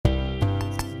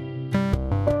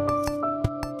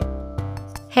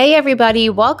Hey everybody,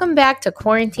 welcome back to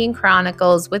Quarantine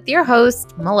Chronicles with your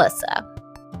host, Melissa.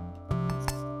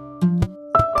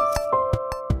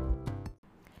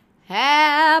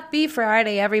 Happy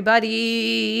Friday,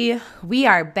 everybody. We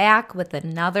are back with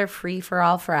another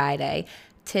Free-for-All Friday.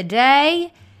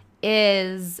 Today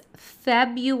is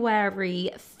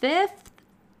February 5th,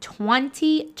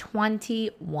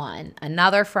 2021.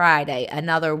 Another Friday,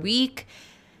 another week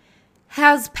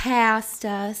has passed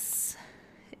us.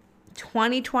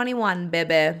 2021,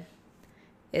 baby.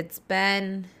 It's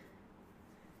been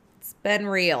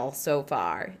real so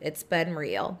far. It's been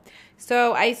real.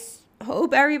 So I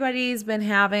hope everybody's been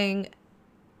having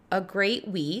a great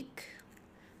week.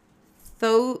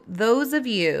 So those of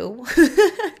you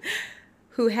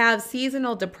who have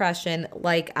seasonal depression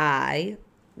like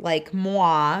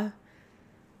moi,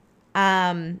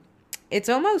 it's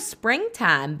almost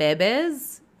springtime,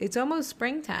 babies. It's almost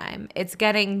springtime. It's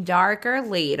getting darker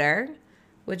later,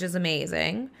 which is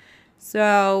amazing.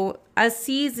 So,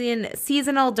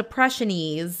 seasonal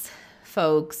depressionies,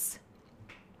 folks,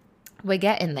 we're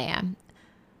getting there.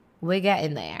 We're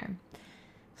getting there.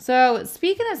 So,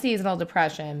 speaking of seasonal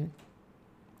depression,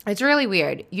 it's really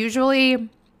weird. Usually,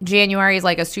 January is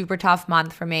like a super tough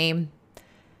month for me.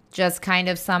 Just kind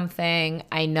of something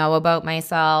I know about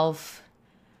myself.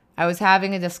 I was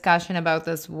having a discussion about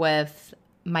this with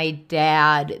my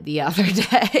dad the other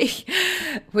day,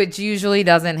 which usually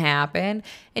doesn't happen.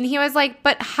 And he was like,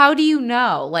 but how do you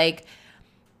know? Like,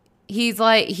 he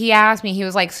asked me, he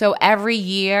was like, so every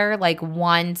year, like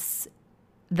once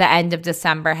the end of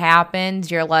December happens,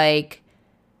 you're like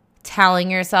telling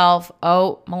yourself,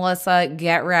 oh, Melissa,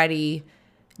 get ready.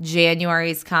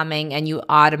 January's coming, and you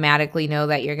automatically know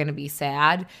that you're going to be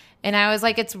sad. And I was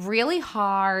like, it's really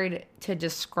hard to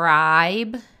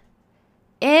describe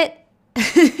it.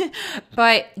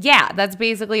 But yeah, that's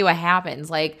basically what happens.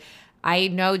 Like, I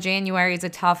know January is a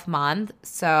tough month.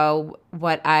 So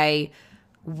what I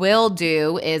will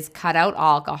do is cut out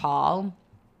alcohol.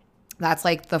 That's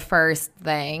like the first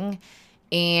thing.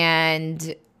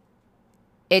 And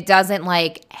it doesn't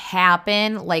like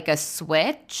happen like a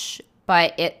switch,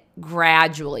 but it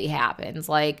gradually happens.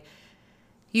 Like,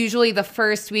 usually the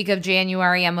first week of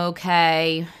January, I'm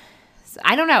okay.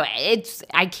 I don't know.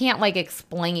 I can't like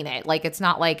explain it. Like, it's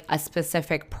not like a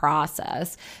specific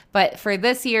process. But for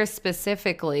this year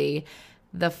specifically,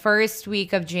 the first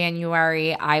week of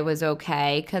January, I was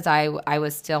okay because I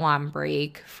was still on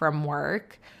break from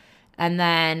work. And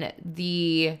then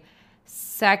the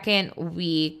second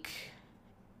week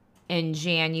in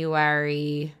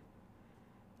January,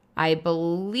 I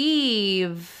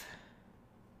believe,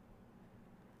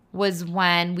 was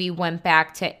when we went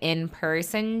back to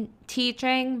in-person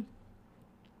teaching.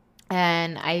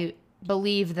 And I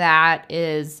believe that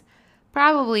is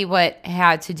probably what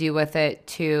had to do with it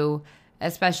too,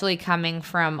 especially coming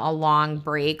from a long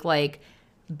break, like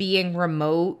being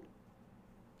remote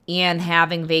and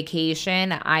having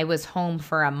vacation. I was home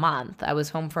for a month. I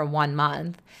was home for 1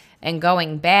 month, and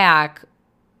going back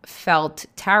felt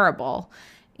terrible.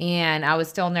 And I was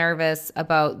still nervous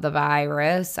about the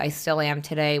virus. I still am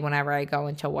today whenever I go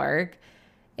into work.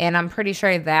 And I'm pretty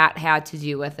sure that had to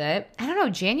do with it. I don't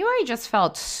know. January just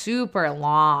felt super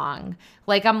long.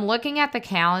 Like, I'm looking at the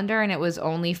calendar and it was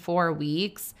only 4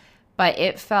 weeks, but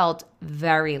it felt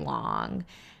very long.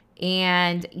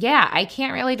 And yeah, I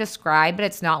can't really describe it.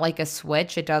 It's not like a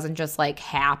switch. It doesn't just like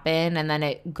happen and then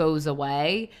it goes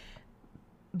away.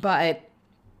 But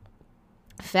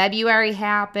February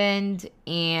happened,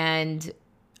 and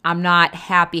I'm not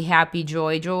happy,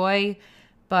 joy,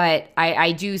 but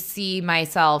I do see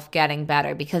myself getting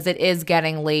better because it is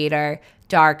getting later,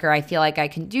 darker. I feel like I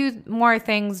can do more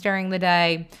things during the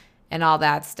day and all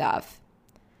that stuff.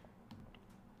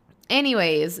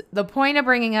 Anyways, the point of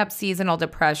bringing up seasonal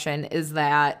depression is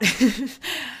that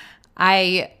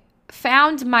I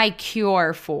found my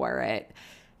cure for it,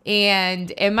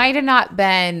 and it might have not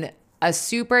been a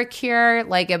super cure.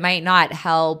 Like, it might not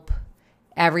help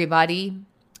everybody,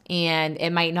 and it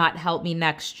might not help me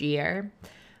next year,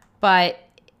 but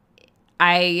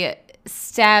I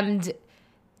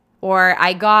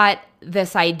got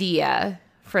this idea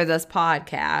for this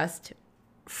podcast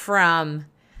from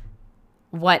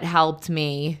what helped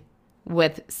me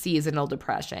with seasonal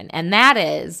depression, and that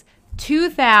is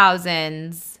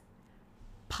 2000s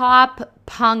pop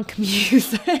punk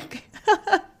music.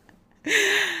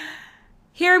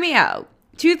 Hear me out.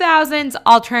 2000s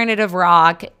alternative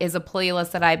rock is a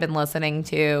playlist that I've been listening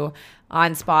to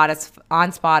on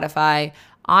Spotify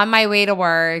on my way to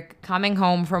work, coming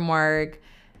home from work,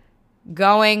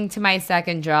 going to my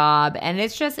second job. And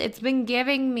it's been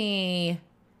giving me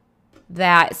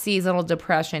that seasonal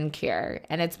depression cure.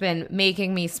 And it's been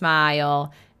making me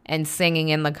smile and singing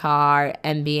in the car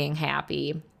and being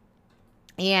happy.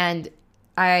 And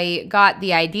I got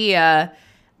the idea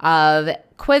of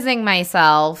quizzing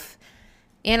myself.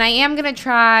 And I am going to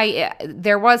try,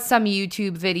 there was some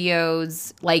YouTube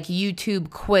videos, like YouTube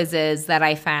quizzes that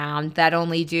I found that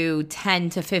only do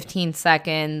 10 to 15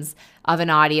 seconds of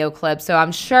an audio clip. So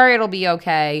I'm sure it'll be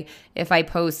okay if I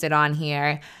post it on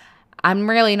here. I'm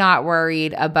really not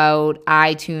worried about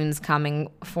iTunes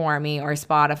coming for me or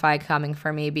Spotify coming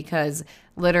for me because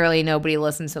literally nobody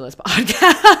listens to this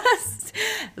podcast.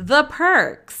 The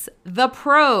perks, the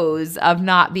pros of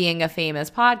not being a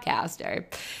famous podcaster.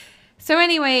 So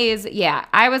anyways, yeah,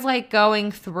 I was like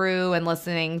going through and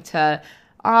listening to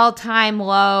All Time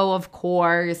Low, of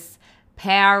course,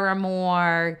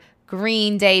 Paramore,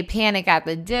 Green Day, Panic at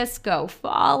the Disco,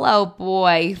 Fall Out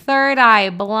Boy, Third Eye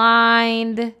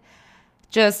Blind,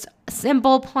 just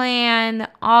Simple Plan,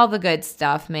 all the good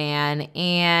stuff, man.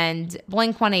 And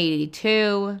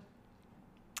Blink-182.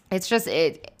 It's just,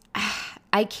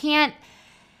 I can't.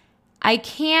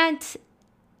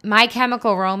 My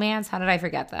Chemical Romance. How did I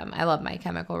forget them? I love My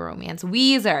Chemical Romance.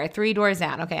 Weezer, Three Doors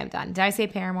Down. Okay, I'm done. Did I say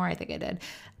Paramore? I think I did.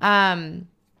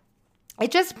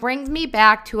 It just brings me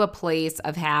back to a place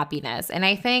of happiness. And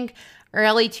I think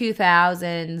early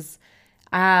 2000s,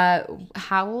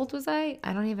 how old was I?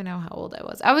 I don't even know how old I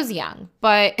was. I was young,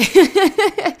 but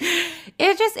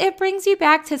it brings you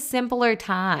back to simpler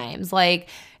times. Like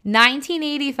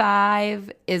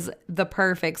 1985 is the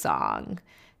perfect song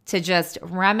to just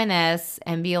reminisce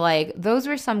and be like, those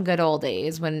were some good old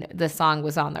days when the song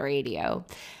was on the radio.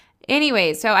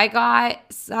 Anyway, so I got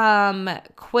some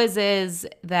quizzes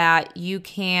that you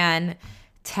can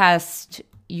test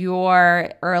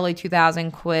your early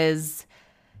 2000 quiz.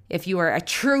 If you are a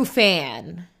true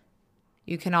fan,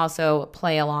 you can also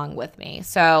play along with me.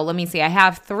 So let me see. I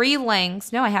have 3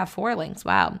 links. No, I have 4 links.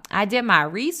 Wow. I did my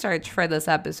research for this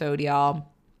episode, y'all.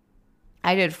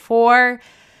 I did 4.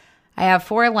 I have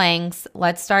 4 links.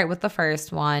 Let's start with the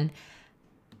first one.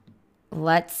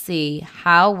 Let's see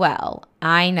how well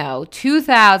I know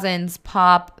 2000s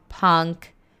pop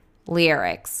punk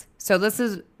lyrics. So this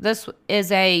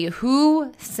is a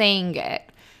Who Sang It.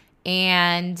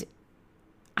 And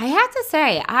I have to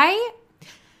say,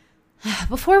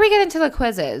 before we get into the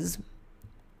quizzes,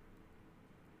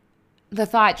 the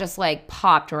thought just like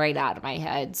popped right out of my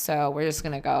head. So we're just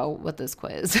going to go with this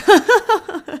quiz.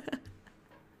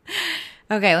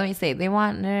 Okay, let me see. They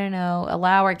want, no,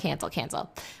 allow or cancel.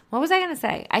 What was I going to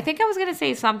say? I think I was going to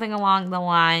say something along the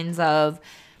lines of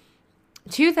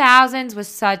 2000s was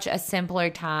such a simpler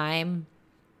time.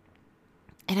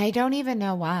 And I don't even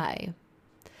know why.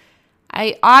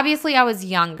 I was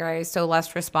younger, so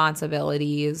less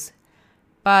responsibilities.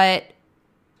 But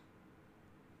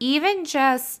even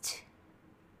just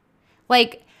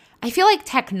like, I feel like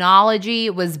technology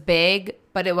was big,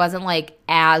 but it wasn't like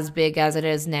as big as it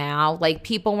is now. Like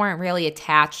people weren't really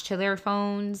attached to their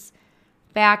phones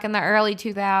back in the early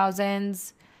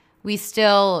 2000s. We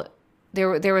still,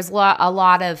 there was a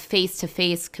lot of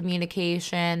face-to-face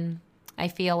communication. I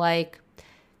feel like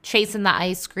chasing the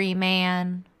ice cream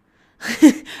man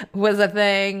was a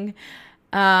thing.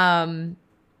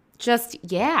 Just,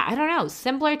 yeah, I don't know,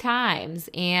 simpler times.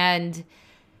 And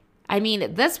I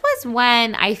mean, this was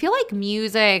when I feel like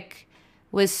music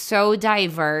was so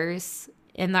diverse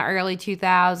in the early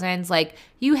 2000s. Like,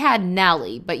 you had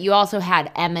Nelly, but you also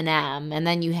had Eminem, and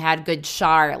then you had Good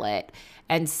Charlotte,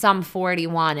 and Sum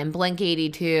 41, and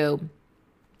Blink-182,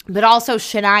 but also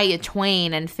Shania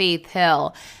Twain and Faith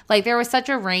Hill. Like, there was such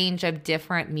a range of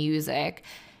different music.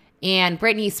 And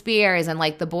Britney Spears and,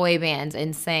 like, the boy bands,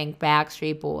 NSYNC,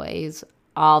 Backstreet Boys,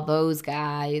 all those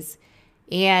guys.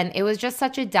 And it was just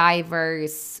such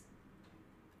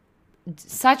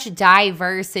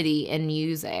diversity in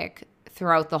music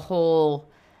throughout the whole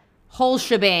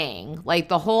shebang, like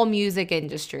the whole music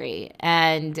industry.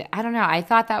 And I don't know, I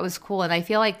thought that was cool. And I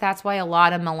feel like that's why a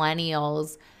lot of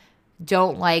millennials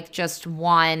don't like just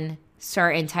one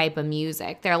certain type of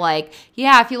music. They're like,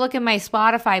 yeah, if you look at my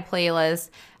Spotify playlist,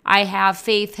 I have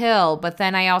Faith Hill, but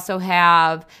then I also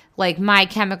have like My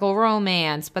Chemical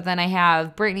Romance, but then I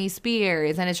have Britney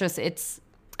Spears. And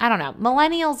I don't know.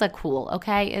 Millennials are cool,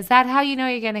 okay? Is that how you know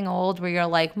you're getting old? Where you're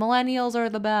like, millennials are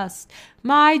the best.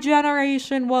 My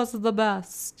generation was the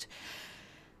best.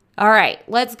 All right,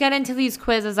 let's get into these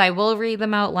quizzes. I will read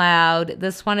them out loud.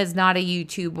 This one is not a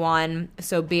YouTube one,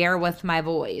 so bear with my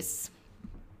voice.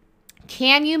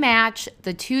 Can you match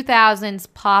the 2000s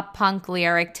pop punk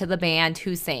lyric to the band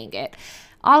Who Sang It?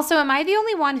 Also, am I the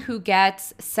only one who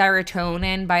gets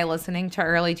serotonin by listening to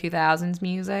early 2000s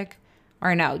music?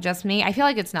 Or no, just me? I feel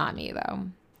like it's not me, though.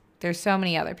 There's so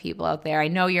many other people out there. I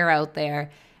know you're out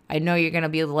there. I know you're going to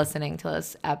be listening to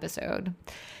this episode.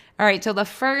 All right, so the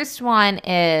first one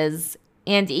is,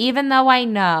 and even though I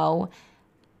know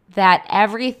that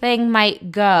everything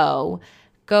might go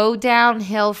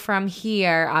downhill from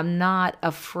here, I'm not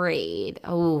afraid.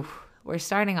 Oh, we're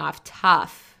starting off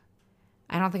tough.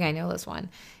 I don't think I know this one.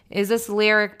 Is this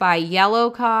lyric by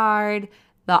Yellowcard,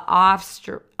 The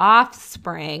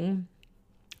Offspring,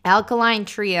 Alkaline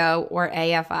Trio, or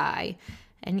AFI?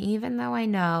 And even though I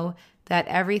know that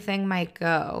everything might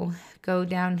go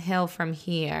downhill from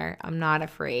here, I'm not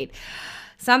afraid.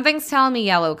 Something's telling me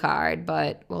Yellowcard,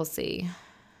 but we'll see.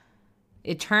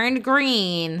 It turned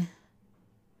green,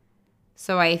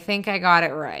 so I think I got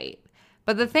it right.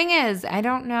 But the thing is, I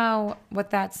don't know what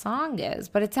that song is,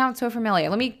 but it sounds so familiar.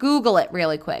 Let me Google it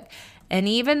really quick. And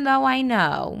even though I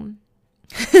know,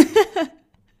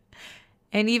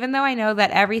 that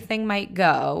everything might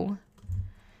go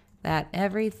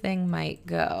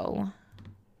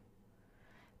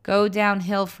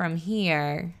downhill from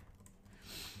here.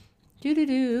 They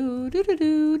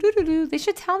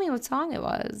should tell me what song it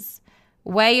was.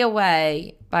 Way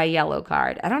Away by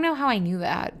Yellowcard. I don't know how I knew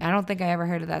that. I don't think I ever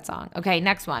heard of that song. Okay,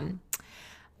 next one.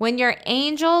 When your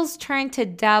angels turn to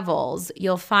devils,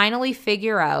 you'll finally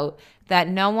figure out that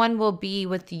no one will be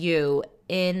with you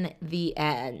in the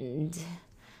end.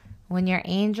 When your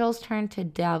angels turn to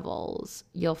devils,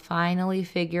 you'll finally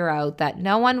figure out that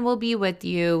no one will be with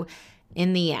you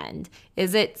in the end.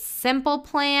 Is it Simple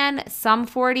Plan, Sum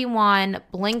 41,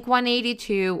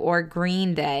 Blink-182, or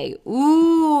Green Day?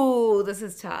 Ooh, this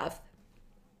is tough.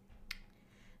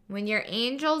 When your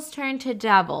angels turn to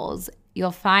devils,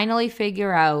 you'll finally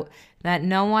figure out that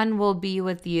no one will be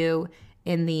with you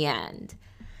in the end.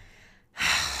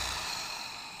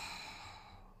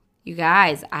 You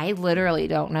guys, I literally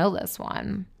don't know this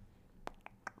one.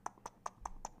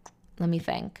 Let me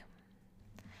think.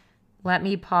 Let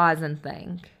me pause and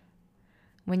think.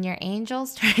 When your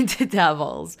angels turn to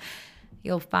devils,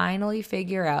 you'll finally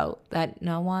figure out that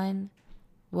no one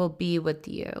will be with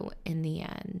you in the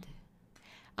end.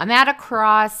 I'm at a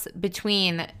cross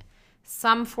between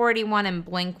Sum 41 and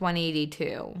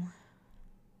Blink-182.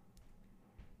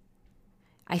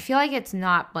 I feel like it's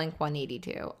not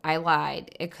Blink-182. I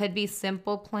lied. It could be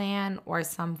Simple Plan or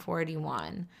Sum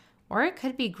 41. Or it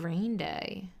could be Green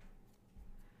Day.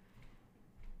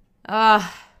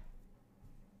 I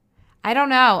don't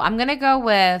know. I'm going to go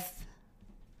with,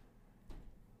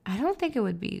 I don't think it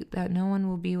would be that no one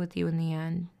will be with you in the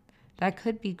end. That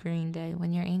could be Green Day,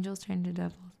 When Your Angels Turn to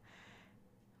Devils.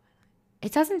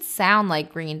 It doesn't sound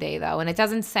like Green Day, though, and it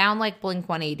doesn't sound like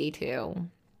Blink-182.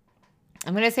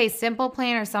 I'm going to say Simple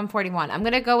Plan or Sum 41. I'm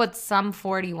going to go with Sum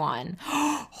 41.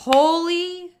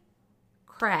 Holy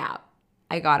crap.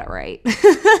 I got it right.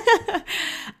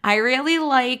 I really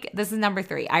like, this is number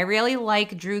 3. I really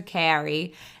like Drew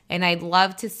Carey, and I'd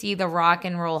love to see the Rock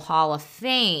and Roll Hall of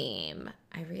Fame.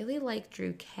 I really like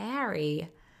Drew Carey,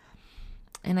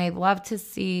 and I'd love to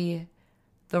see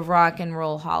the Rock and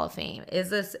Roll Hall of Fame. Is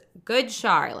this Good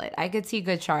Charlotte? I could see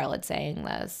Good Charlotte saying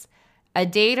this. A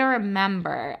Day to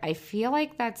Remember. I feel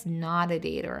like that's not A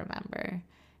Day to Remember.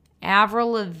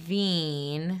 Avril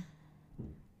Lavigne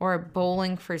or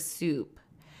Bowling for Soup.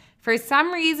 For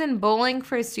some reason, Bowling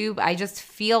for Soup, I just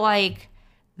feel like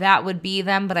that would be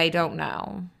them, but I don't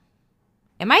know.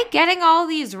 Am I getting all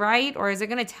these right, or is it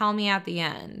going to tell me at the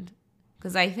end?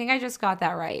 Because I think I just got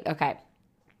that right. Okay.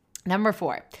 Number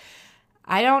 4.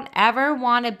 I don't ever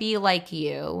want to be like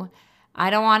you.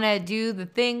 I don't want to do the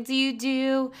things you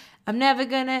do. I'm never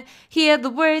going to hear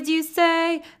the words you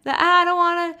say. That I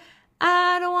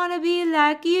don't want to be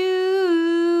like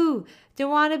you. Don't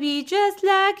want to be just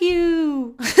like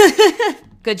you.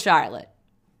 Good Charlotte.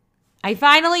 I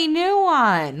finally knew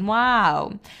one.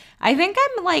 Wow. I think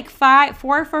I'm like 4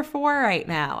 for 4 right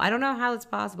now. I don't know how it's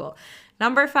possible.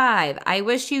 Number 5. I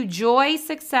wish you joy,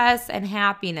 success, and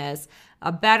happiness.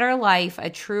 A better life, a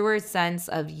truer sense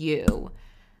of you.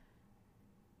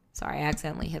 Sorry, I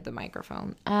accidentally hit the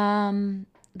microphone.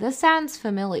 This sounds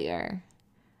familiar.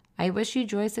 I wish you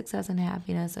joy, success, and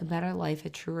happiness, a better life, a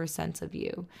truer sense of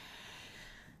you.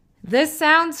 This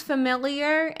sounds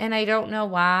familiar, and I don't know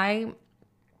why.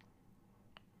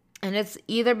 And it's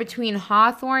either between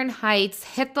Hawthorne Heights,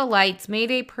 Hit the Lights,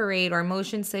 Mayday Parade, or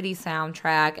Motion City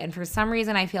Soundtrack. And for some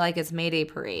reason, I feel like it's Mayday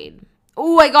Parade.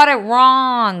 Oh, I got it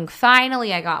wrong.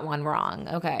 Finally, I got one wrong.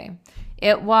 Okay.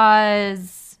 It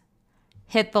was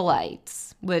Hit the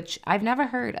Lights, which I've never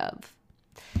heard of.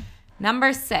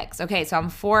 Number 6. Okay, so I'm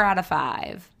 4 out of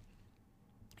 5.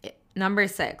 Number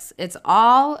 6. It's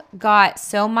all got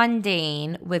so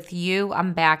mundane. With you,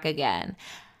 I'm back again.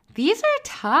 These are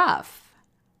tough.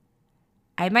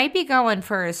 I might be going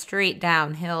for a straight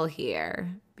downhill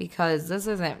here because this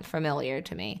isn't familiar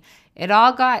to me. It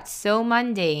all got so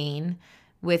mundane.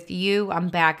 With you, I'm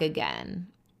back again.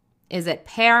 Is it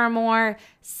Paramore,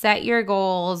 Set Your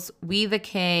Goals, We the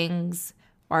Kings,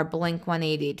 or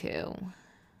Blink-182? With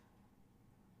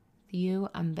you,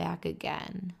 I'm back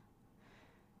again.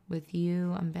 With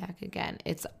you, I'm back again.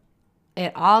 It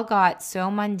all got so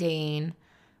mundane.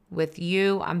 With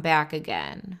you, I'm back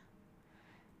again.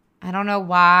 I don't know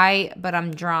why, but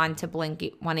I'm drawn to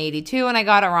Blink-182, and I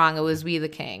got it wrong. It was We the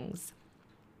Kings.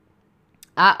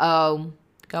 Uh-oh.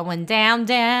 Going down,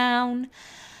 down.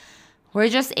 We're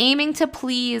just aiming to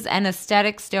please, and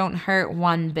aesthetics don't hurt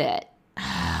one bit.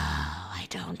 Oh, I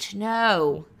don't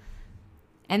know.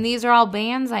 And these are all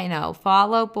bands I know.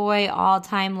 Fall Out Boy, All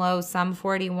Time Low, Sum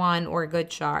 41, or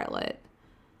Good Charlotte.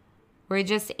 We're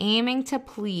just aiming to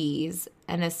please,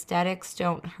 and aesthetics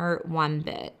don't hurt one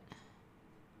bit.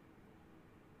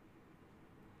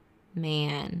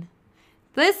 Man.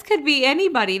 This could be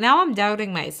anybody. Now I'm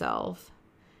doubting myself.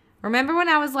 Remember when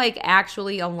I was like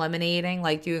actually eliminating,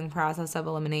 like doing process of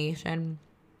elimination?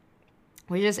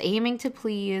 We're just aiming to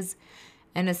please,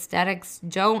 and aesthetics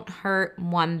don't hurt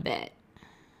one bit.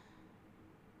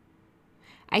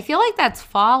 I feel like that's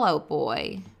Fall Out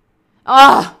Boy.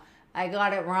 Oh, I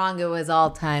got it wrong. It was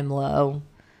All Time Low.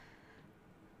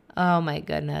 Oh my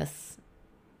goodness.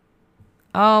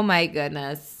 Oh my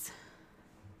goodness.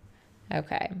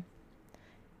 Okay.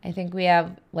 I think we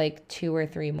have like 2 or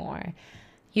 3 more.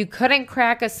 You couldn't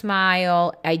crack a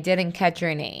smile. I didn't catch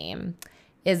your name.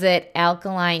 Is it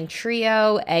Alkaline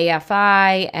Trio,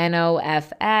 AFI,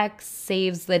 NOFX,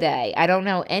 Saves the Day? I don't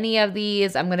know any of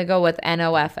these. I'm going to go with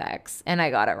NOFX, and I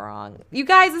got it wrong. You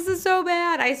guys, this is so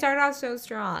bad. I started off so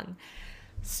strong.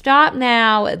 Stop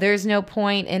now. There's no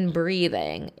point in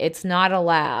breathing. It's not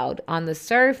allowed. On the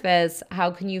surface,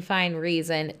 how can you find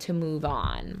reason to move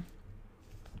on?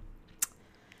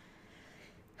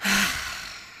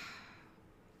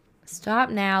 Stop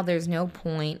now. There's no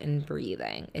point in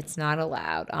breathing. It's not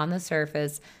allowed. On the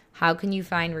surface, how can you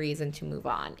find reason to move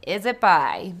on? Is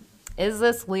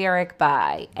this lyric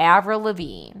by Avril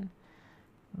Lavigne,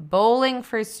 Bowling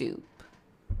for Soup,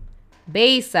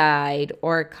 Bayside,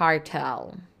 or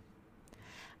Cartel?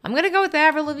 I'm going to go with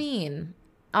Avril Lavigne.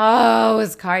 Oh,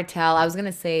 it's Cartel. I was going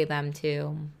to say them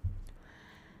too.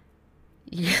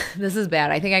 Yeah, this is bad.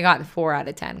 I think I got 4 out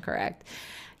of 10 correct.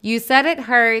 You said it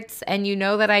hurts, and you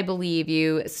know that I believe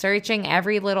you, searching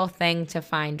every little thing to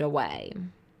find a way.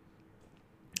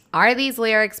 Are these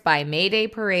lyrics by Mayday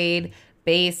Parade,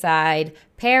 Bayside,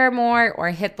 Paramore, or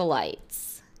Hit the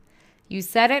Lights? You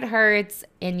said it hurts,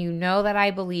 and you know that I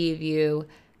believe you,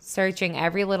 searching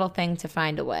every little thing to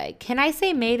find a way. Can I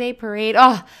say Mayday Parade?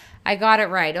 Oh, I got it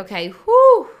right. Okay.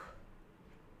 Whew.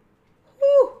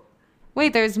 Whew.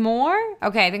 Wait, there's more?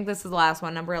 Okay, I think this is the last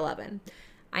one, number 11.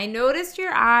 I noticed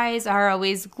your eyes are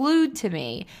always glued to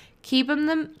me, keeping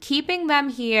them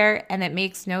here, and it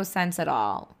makes no sense at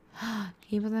all.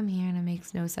 Keeping them here, and it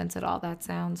makes no sense at all. That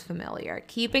sounds familiar.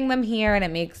 Keeping them here, and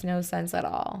it makes no sense at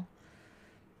all.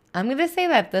 I'm going to say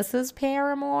that this is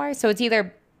Paramore. So it's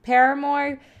either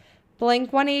Paramore,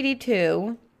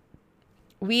 Blink-182,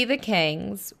 We the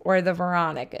Kings, or the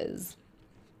Veronicas.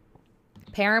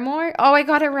 Paramore? Oh, I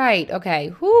got it right. Okay.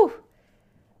 Whew.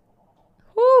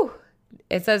 Whew.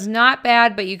 It says not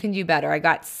bad, but you can do better. I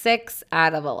got 6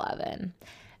 out of 11.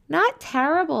 Not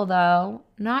terrible, though.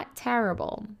 Not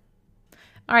terrible.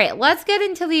 All right, let's get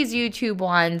into these YouTube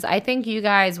ones. I think you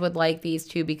guys would like these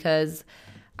too because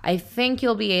I think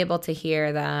you'll be able to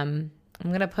hear them. I'm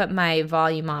going to put my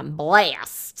volume on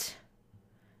blast.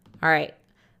 All right,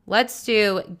 let's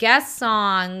do guest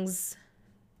songs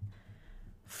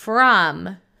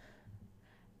from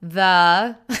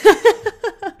the...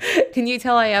 Can you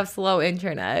tell I have slow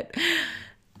internet?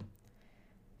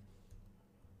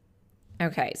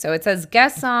 Okay, so it says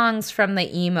guest songs from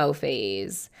the emo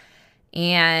phase.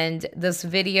 And this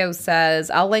video says,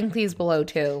 I'll link these below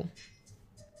too.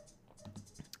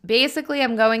 Basically,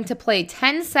 I'm going to play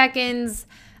 10 seconds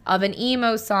of an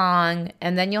emo song,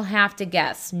 and then you'll have to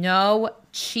guess. No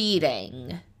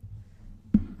cheating.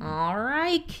 All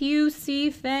right,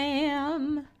 QC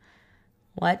fam.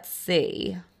 Let's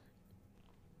see.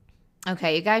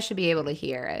 Okay, you guys should be able to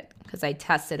hear it because I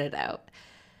tested it out.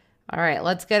 All right,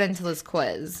 let's get into this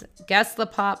quiz. Guess the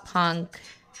pop punk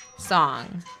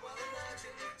song.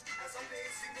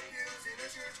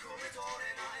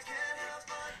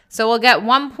 So we'll get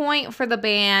 1 point for the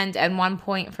band and 1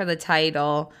 point for the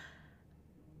title.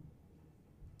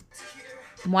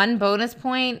 1 bonus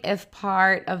point if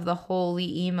part of the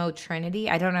Holy Emo Trinity.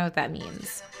 I don't know what that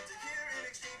means.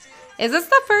 Is this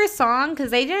the first song?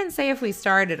 Because they didn't say if we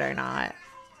started or not.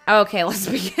 Okay, let's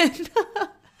begin.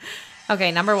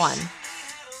 Okay, number 1.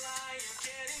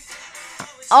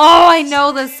 Oh, I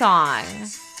know this song.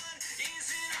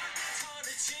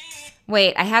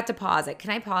 Wait, I had to pause it. Can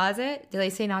I pause it? Did they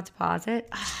say not to pause it?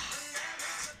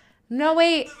 No,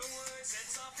 wait.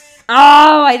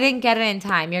 Oh, I didn't get it in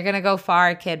time. You're going to go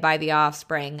far, kid, by The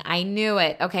Offspring. I knew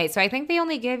it. Okay, so I think they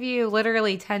only give you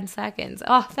literally 10 seconds.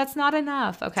 Oh, that's not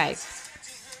enough. Okay.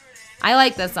 I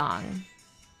like this song.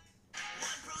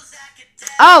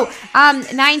 Oh,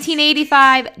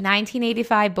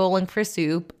 1985 Bowling for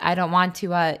Soup. I don't want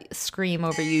to scream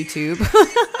over YouTube.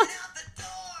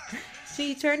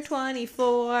 She turned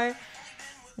 24.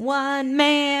 One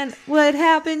man, what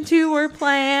happened to her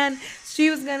plan? She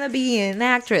was going to be an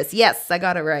actress. Yes, I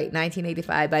got it right.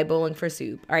 1985 by Bowling for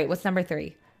Soup. All right, what's number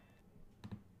 3?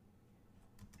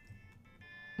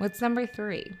 What's number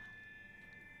 3?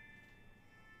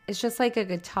 It's just like a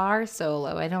guitar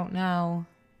solo. I don't know.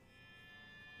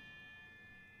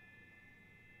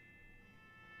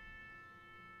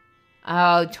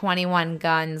 Oh, 21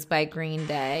 Guns by Green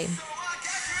Day.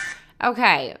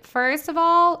 Okay, first of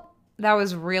all, that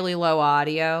was really low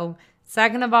audio.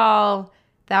 Second of all,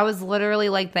 that was literally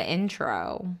like the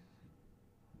intro.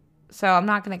 So I'm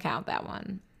not going to count that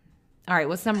one. All right,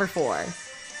 what's number 4?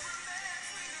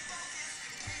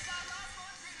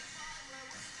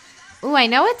 Ooh, I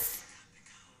know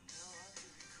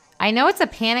it's a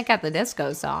Panic at the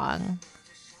Disco song.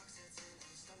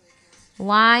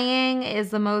 Lying is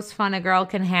the most fun a girl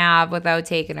can have without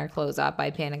taking her clothes off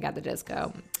by Panic at the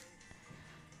Disco.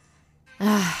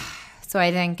 So I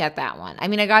didn't get that one. I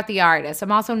mean, I got the artist.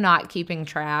 I'm also not keeping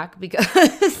track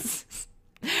because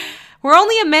we're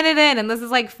only a minute in and this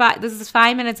is like 5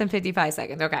 minutes and 55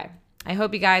 seconds. Okay. I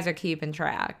hope you guys are keeping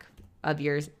track of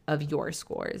your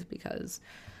scores because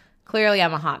clearly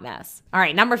I'm a hot mess. All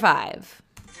right, number 5.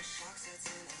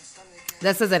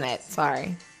 This isn't it.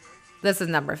 Sorry. This is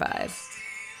number 5.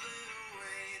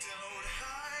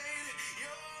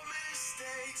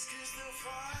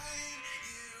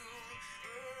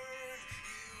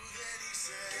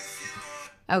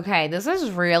 Okay, this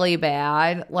is really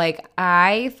bad. Like,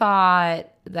 I thought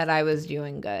that I was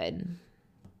doing good.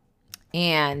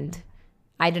 And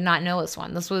I did not know this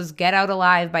one. This was Get Out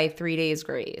Alive by 3 Days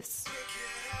Grace.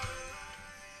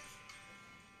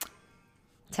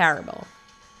 Terrible.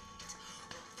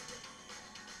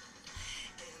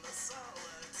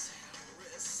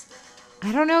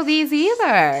 I don't know these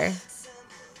either.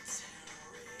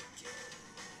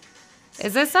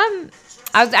 Is this some...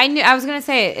 I was gonna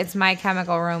say it's My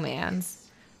Chemical Romance,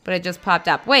 but it just popped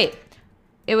up. Wait,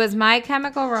 it was My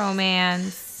Chemical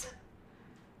Romance.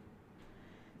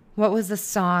 What was the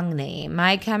song name?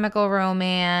 My Chemical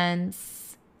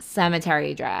Romance,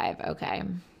 Cemetery Drive. Okay.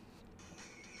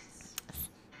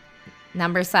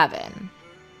 Number 7.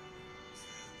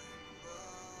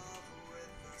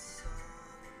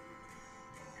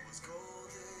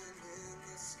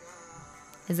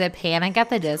 Is it Panic at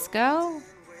the Disco?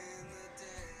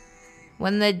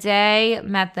 When the Day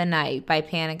Met the Night by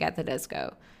Panic at the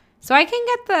Disco. So I can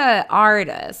get the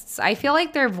artists. I feel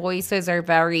like their voices are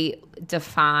very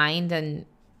defined and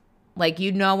like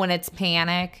you know when it's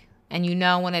Panic and you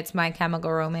know when it's My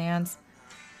Chemical Romance.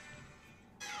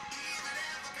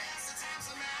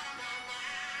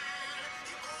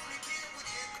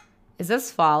 Is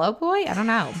this Fall Out Boy? I don't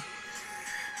know.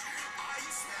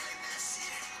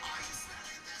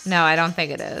 No, I don't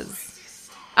think it is.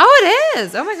 Oh, it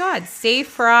is. Oh, my God. Stay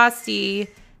Frosty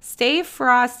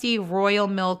Royal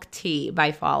Milk Tea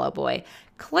by Fall Out Boy.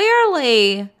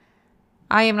 Clearly,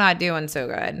 I am not doing so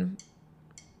good.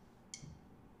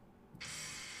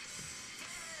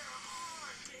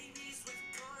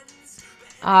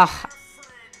 Oh,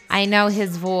 I know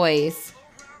his voice.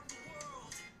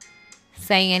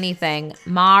 Say Anything.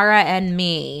 Mara and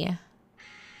Me.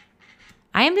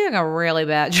 I am doing a really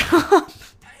bad job.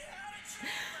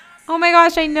 Oh my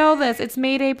gosh, I know this. It's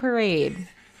Mayday Parade.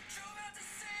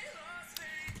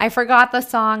 I forgot the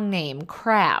song name.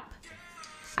 Crap.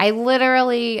 I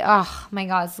literally, oh my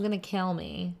God, this is going to kill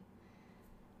me.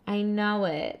 I know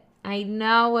it. I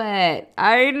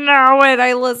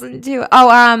listened to it.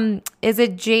 Oh, is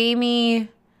it Jamie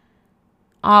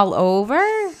All Over?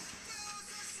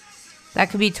 That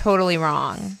could be totally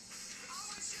wrong.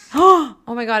 Oh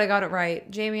my God, I got it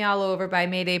right. Jamie All Over by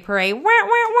Mayday Parade. Wow, wow,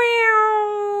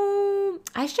 wow.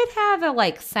 I should have a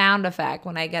like sound effect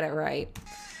when I get it right.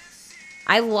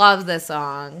 I love this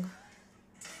song.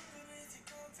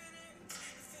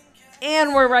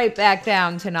 And we're right back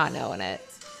down to not knowing it.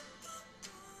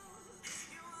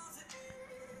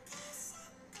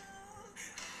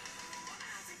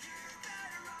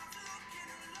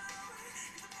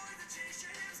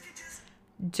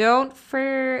 Don't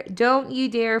you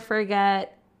dare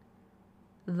forget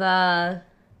the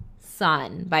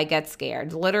Sun by Get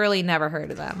Scared. Literally never heard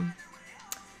of them.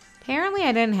 Apparently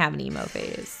I didn't have an emo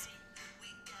phase.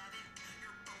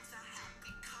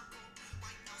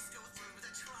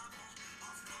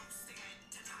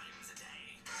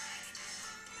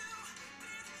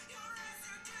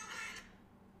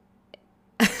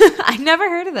 I never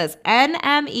heard of this.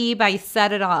 NME by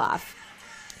Set It Off.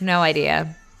 No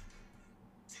idea.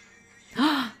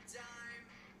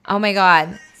 Oh my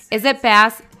God. Is it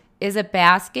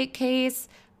Basket Case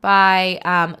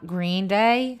by Green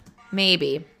Day?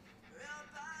 Maybe.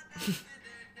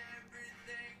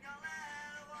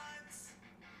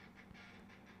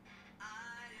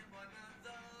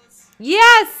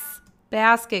 Yes!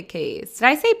 Basket Case. Did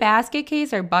I say Basket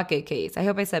Case or Bucket Case? I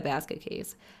hope I said Basket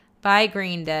Case. By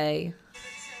Green Day.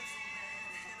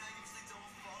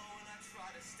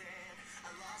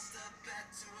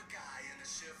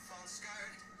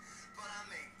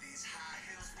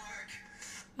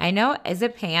 I know. Is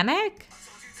it Panic?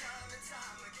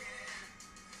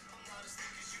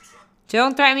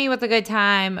 Don't Threaten Me with a Good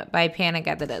Time by Panic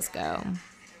at the Disco.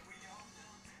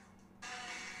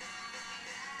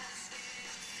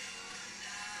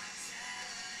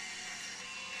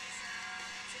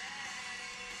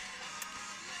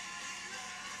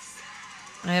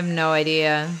 I have no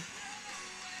idea.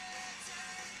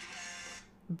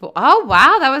 Oh,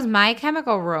 wow. That was My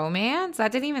Chemical Romance?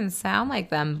 That didn't even sound like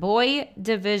them. Boy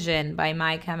Division by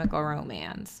My Chemical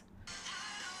Romance.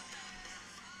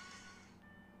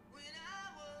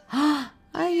 A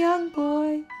young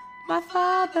boy, my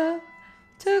father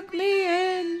took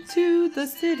me into the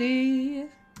city.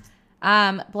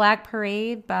 Black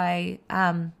Parade by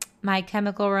My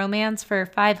Chemical Romance for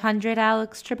 500,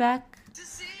 Alex Trebek.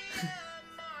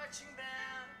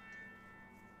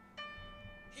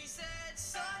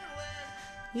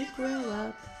 You grow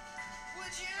up.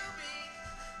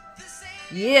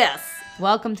 Yes.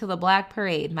 Welcome to the Black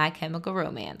Parade, My Chemical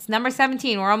Romance. Number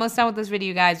 17. We're almost done with this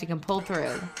video, guys. You can pull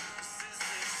through.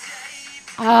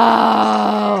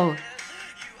 Oh.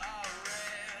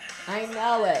 I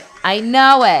know it. I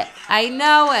know it. I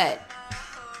know it.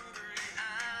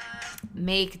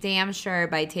 Make Damn Sure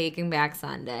by Taking Back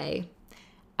Sunday.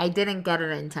 I didn't get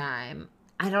it in time.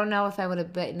 I don't know if I would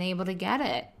have been able to get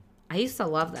it. I used to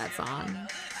love that song.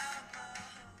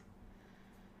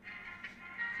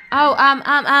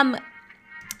 Oh,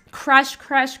 Crush,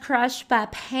 Crush, Crush by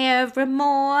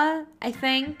Paramore, I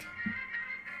think.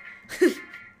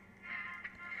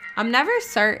 I'm never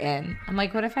certain. I'm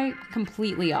like, what if I'm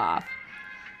completely off?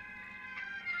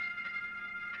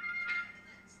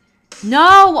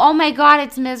 No! Oh my God,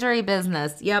 it's Misery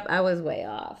Business. Yep, I was way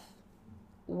off.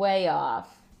 Way off.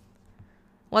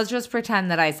 Let's just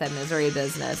pretend that I said Misery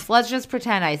Business. Let's just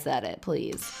pretend I said it,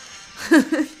 please.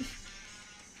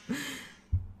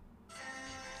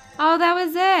 Oh, that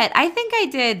was it. I think I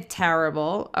did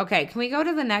terrible. Okay, can we go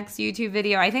to the next YouTube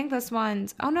video? I think this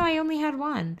one's... Oh, no, I only had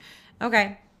one.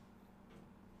 Okay.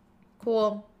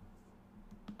 Cool.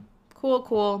 Cool,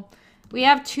 cool. We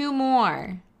have two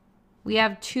more. We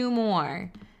have two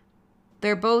more.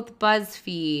 They're both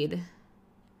BuzzFeed.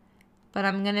 But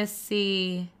I'm going to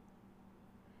see...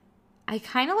 I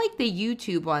kind of like the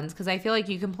YouTube ones because I feel like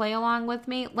you can play along with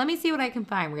me. Let me see what I can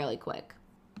find really quick.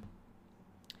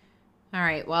 All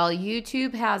right. Well,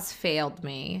 YouTube has failed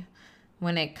me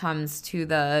when it comes to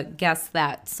the Guess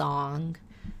That song.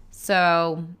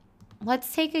 So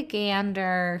let's take a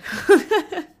gander.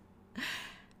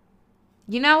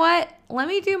 You know what? Let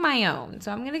me do my own.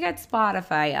 So I'm going to get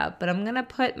Spotify up, but I'm going to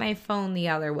put my phone the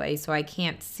other way so I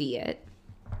can't see it.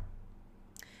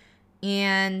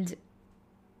 And...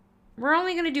 we're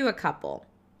only going to do a couple.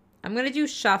 I'm going to do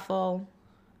shuffle.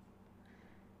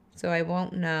 So I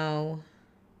won't know.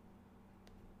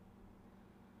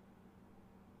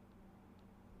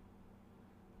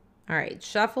 All right.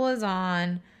 Shuffle is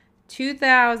on.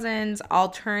 2000s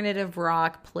alternative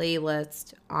rock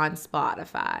playlist on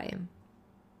Spotify.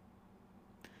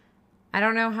 I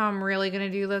don't know how I'm really going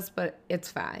to do this, but it's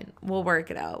fine. We'll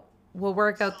work it out. We'll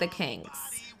work out the kinks.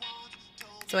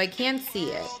 So I can't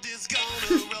see it.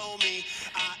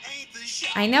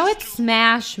 I know it's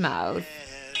Smash Mouth.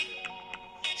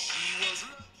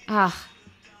 Ugh.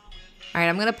 All right,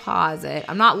 I'm going to pause it.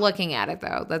 I'm not looking at it,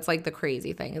 though. That's like the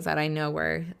crazy thing is that I know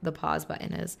where the pause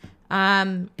button is.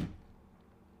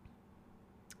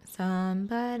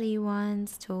 Somebody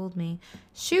once told me.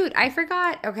 Shoot, I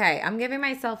forgot. Okay, I'm giving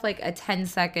myself like a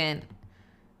 10-second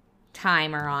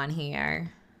timer on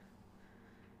here.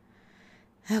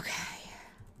 Okay.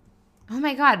 Oh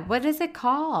my God, what is it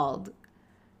called?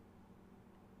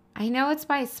 I know it's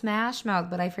by Smash Mouth,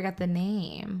 but I forgot the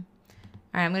name.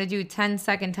 All right, I'm going to do a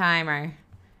 10-second timer.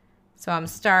 So I'm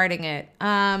starting it.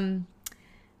 Even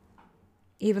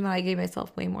though I gave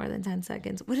myself way more than 10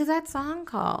 seconds. What is that song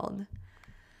called?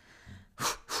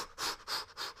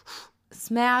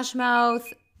 Smash Mouth.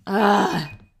 Ugh,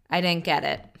 I didn't get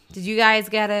it. Did you guys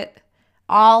get it?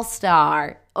 All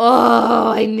Star.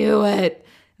 Oh, I knew it.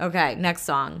 Okay, next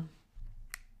song.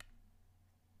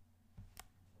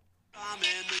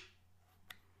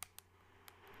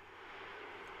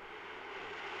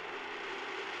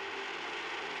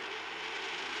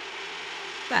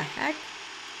 The heck?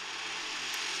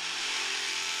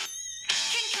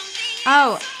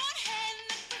 Oh.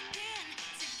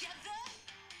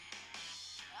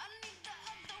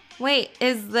 Wait,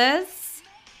 is this?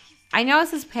 I know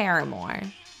this is Paramore.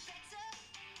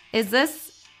 Is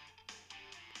this?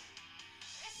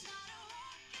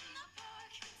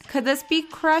 Could this be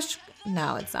Crush?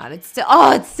 No, it's not. It's still.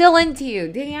 Oh, it's still Into You.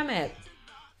 Damn it.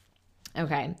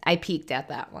 Okay, I peaked at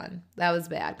that one. That was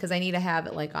bad because I need to have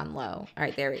it like on low. All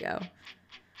right, there we go.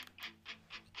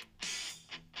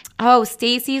 Oh,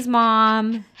 Stacy's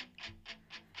Mom.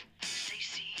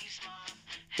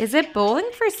 Is it Bowling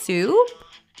for Soup?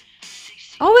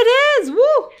 Oh, it is.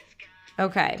 Woo.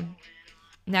 Okay,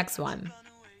 next one.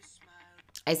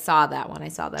 I saw that one. I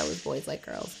saw that was Boys Like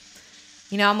Girls.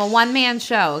 You know, I'm a one-man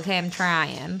show. Okay, I'm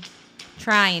trying.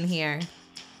 Trying here.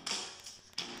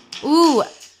 Ooh.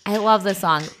 I love this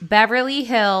song. Beverly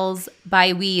Hills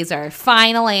by Weezer.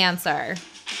 Final answer.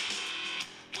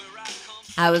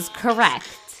 I was correct.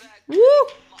 Woo!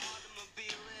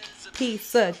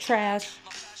 Piece of trash.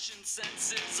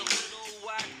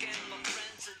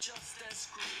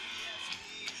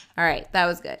 All right, that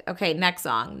was good. Okay, next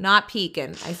song. Not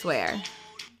peeking, I swear.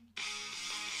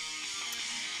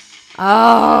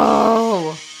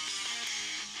 Oh.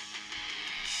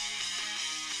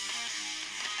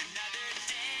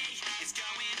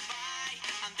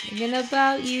 Thinking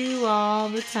about you all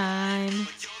the time.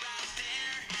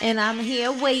 And I'm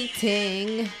here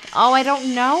waiting. Oh, I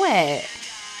don't know it.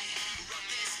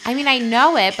 I mean, I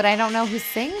know it, but I don't know who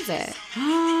sings it.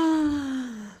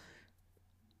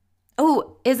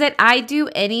 Oh, is it I Do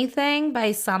Anything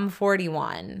by Sum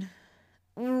 41?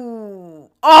 Ooh.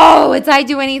 Oh, it's I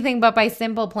Do Anything but by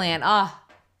Simple Plan. Oh.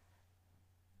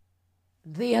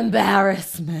 The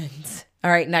embarrassment.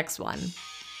 All right, next one.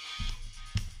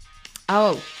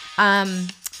 Oh, I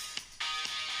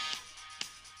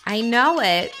know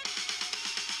it.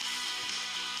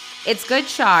 It's Good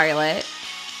Charlotte.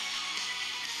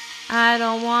 I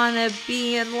don't want to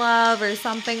be in love or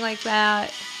something like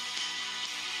that.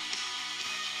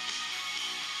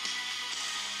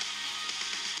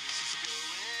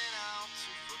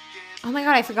 Oh my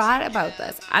God, I forgot about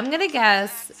this. I'm going to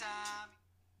guess.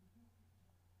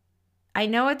 I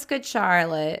know it's Good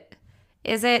Charlotte.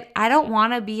 Is it I Don't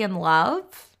Want to Be in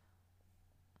Love?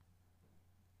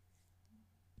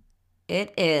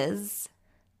 It is.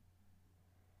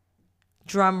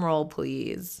 Drum roll,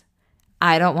 please.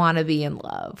 I Don't Want to Be in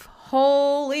Love.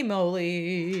 Holy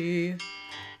moly.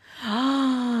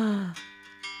 Oh,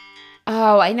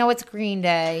 I know it's Green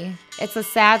Day. It's a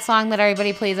sad song that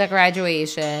everybody plays at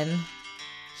graduation.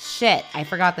 Shit, I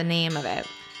forgot the name of it.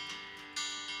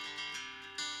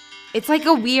 It's like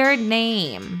a weird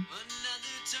name.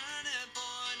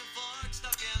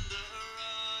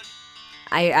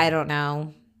 I don't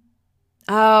know.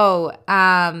 Oh,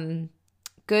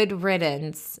 Good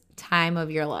Riddance, Time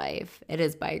of Your Life. It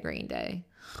is by Green Day.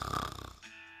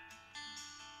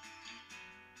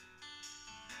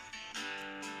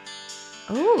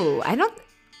 Oh, I don't...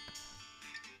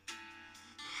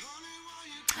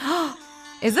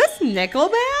 Is this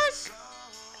Nickelback?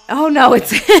 Oh, no, it's...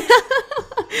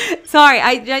 Sorry,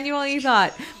 I genuinely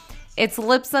thought. It's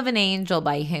Lips of an Angel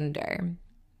by Hinder.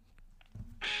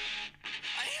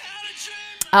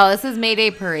 Oh, this is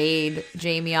Mayday Parade.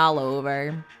 Jamie all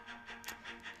over.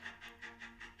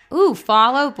 Ooh,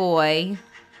 Fall Out Boy.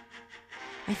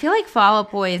 I feel like Fall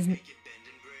Out Boy's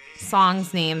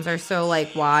songs names are so,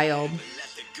 like, wild.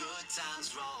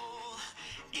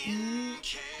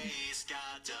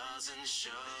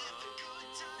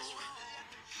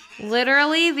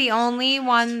 Literally the only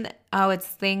one... Oh, it's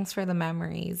Thanks for the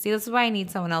Memories. See, this is why I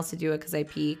need someone else to do it because I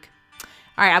peak.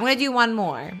 All right, I'm going to do one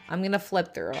more. I'm going to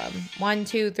flip through them. 1,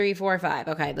 2, 3, 4, 5.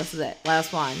 Okay, this is it.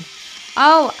 Last one.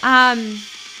 Oh,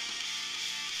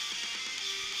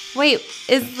 Wait,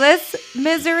 is this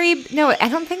Misery? No, I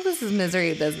don't think this is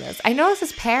Misery Business. I know this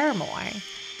is Paramore.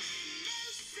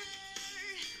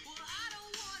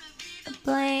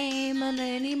 Blame it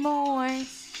anymore.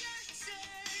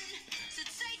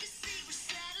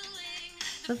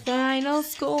 The final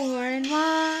score, and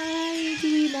why do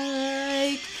we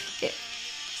like it?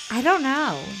 I don't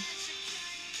know.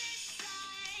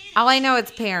 All I know,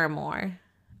 it's Paramore.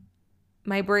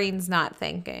 My brain's not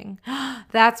thinking.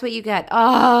 That's what you get.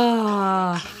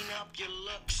 Oh,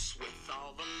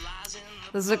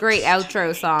 this is a great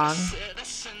outro song.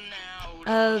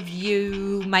 Of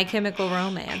You, My Chemical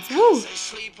Romance. Woo!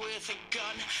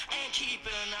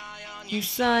 You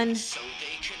son,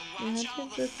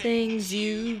 the things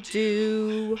you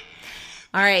do.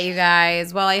 All right, you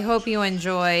guys. Well, I hope you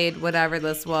enjoyed whatever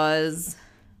this was.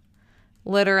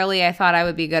 Literally, I thought I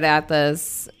would be good at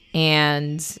this,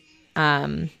 and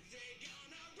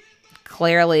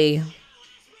clearly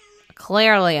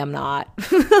I'm not.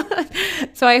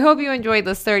 So I hope you enjoyed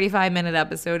this 35-minute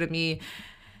episode of me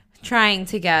trying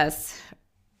to guess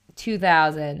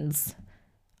 2000s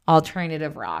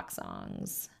alternative rock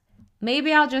songs.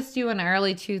 Maybe I'll just do an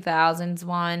early 2000s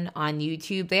one on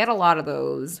YouTube. They had a lot of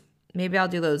those. Maybe I'll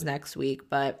do those next week,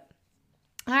 but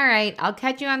all right, I'll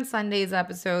catch you on Sunday's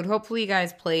episode. Hopefully you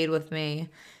guys played with me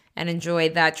and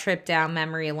enjoyed that trip down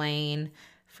memory lane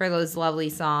for those lovely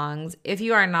songs. If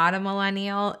you are not a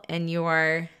millennial and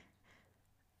you're,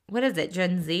 what is it,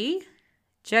 Gen Z?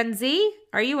 Gen Z?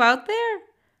 Are you out there?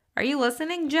 Are you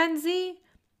listening, Gen Z?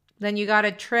 Then you got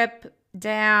a trip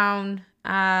down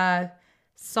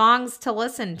songs to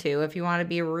listen to if you want to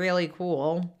be really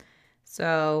cool.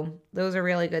 So those are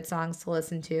really good songs to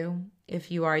listen to if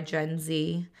you are Gen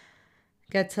Z.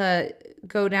 Get to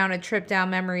go down a trip down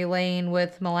memory lane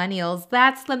with millennials.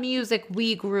 That's the music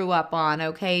we grew up on,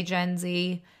 okay, Gen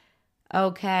Z?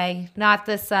 Okay, not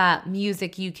this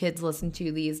music you kids listen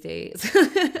to these days.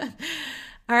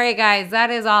 All right, guys, that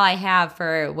is all I have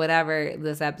for whatever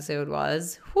this episode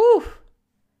was. Whew.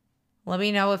 Let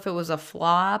me know if it was a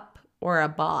flop or a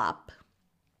bop.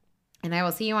 And I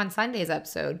will see you on Sunday's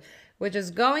episode, which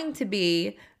is going to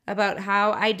be about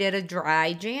how I did a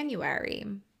dry January.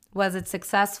 Was it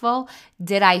successful?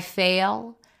 Did I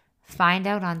fail? Find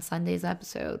out on Sunday's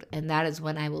episode, and that is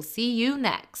when I will see you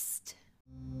next.